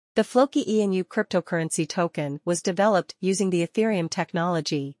The Floki ENU cryptocurrency token was developed using the Ethereum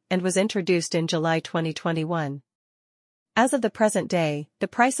technology and was introduced in July 2021. As of the present day, the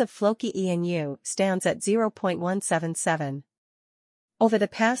price of Floki ENU stands at 0.177. Over the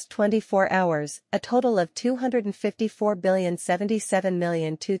past 24 hours, a total of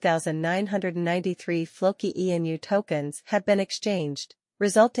 254,077,002,993 Floki ENU tokens have been exchanged,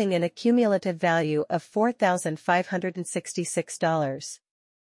 resulting in a cumulative value of $4,566.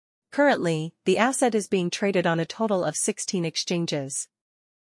 Currently, the asset is being traded on a total of 16 exchanges.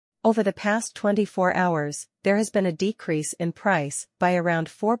 Over the past 24 hours, there has been a decrease in price by around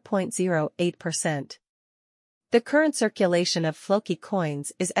 4.08%. The current circulation of Floki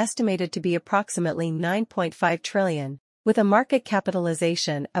coins is estimated to be approximately 9.5 trillion, with a market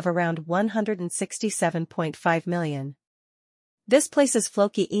capitalization of around 167.5 million. This places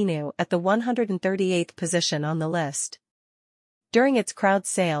Floki ENU at the 138th position on the list. During its crowd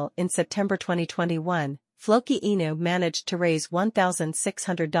sale in September 2021, Floki ENU managed to raise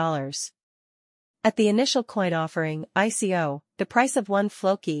 $1,600. At the initial coin offering (ICO), the price of one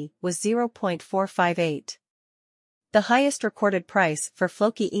Floki was 0.458. The highest recorded price for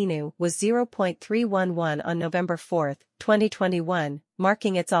Floki ENU was 0.311 on November 4, 2021,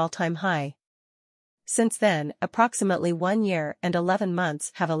 marking its all-time high. Since then, approximately 1 year and 11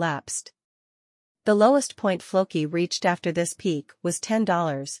 months have elapsed. The lowest point Floki reached after this peak was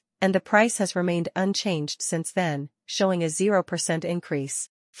 $10, and the price has remained unchanged since then, showing a 0% increase.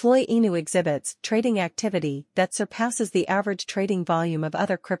 Floki ENU exhibits trading activity that surpasses the average trading volume of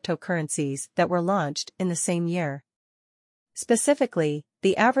other cryptocurrencies that were launched in the same year. Specifically,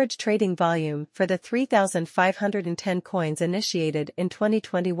 the average trading volume for the 3,510 coins initiated in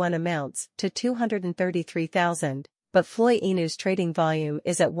 2021 amounts to 233,000, but Floki ENU's trading volume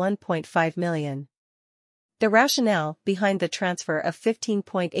is at 1.5 million. The rationale behind the transfer of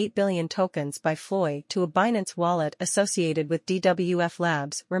 15.8 billion tokens by Floki to a Binance wallet associated with DWF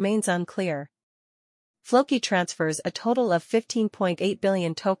Labs remains unclear. Floki transfers a total of 15.8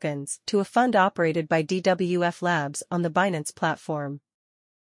 billion tokens to a fund operated by DWF Labs on the Binance platform.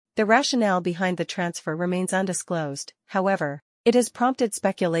 The rationale behind the transfer remains undisclosed, however, it has prompted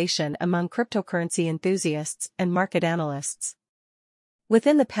speculation among cryptocurrency enthusiasts and market analysts.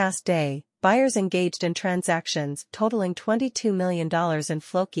 Within the past day, buyers engaged in transactions totaling $22 million in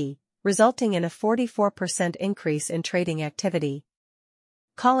Floki, resulting in a 44% increase in trading activity.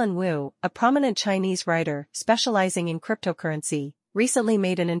 Colin Wu, a prominent Chinese writer specializing in cryptocurrency, recently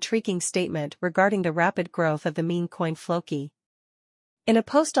made an intriguing statement regarding the rapid growth of the meme coin Floki. In a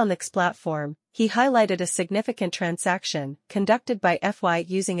post on the X platform, he highlighted a significant transaction conducted by FY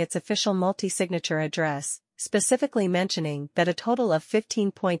using its official multi-signature address, specifically mentioning that a total of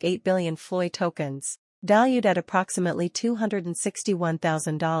 15.8 billion Floki tokens, valued at approximately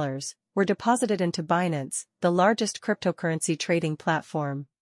 $261,000, were deposited into Binance, the largest cryptocurrency trading platform.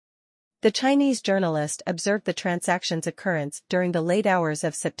 The Chinese journalist observed the transaction's occurrence during the late hours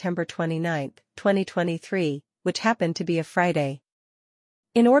of September 29, 2023, which happened to be a Friday.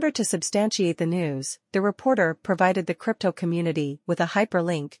 In order to substantiate the news, the reporter provided the crypto community with a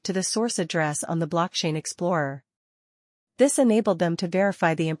hyperlink to the source address on the blockchain explorer. This enabled them to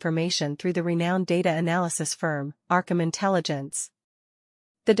verify the information through the renowned data analysis firm, Arkham Intelligence.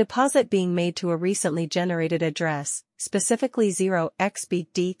 The deposit being made to a recently generated address, specifically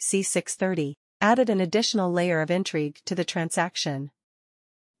 0xBDC630, added an additional layer of intrigue to the transaction.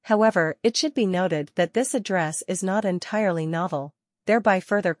 However, it should be noted that this address is not entirely novel, thereby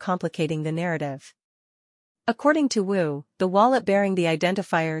further complicating the narrative. According to Wu, the wallet bearing the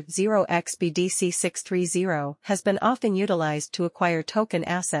identifier 0xBDC630 has been often utilized to acquire token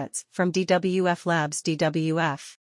assets from DWF Labs DWF.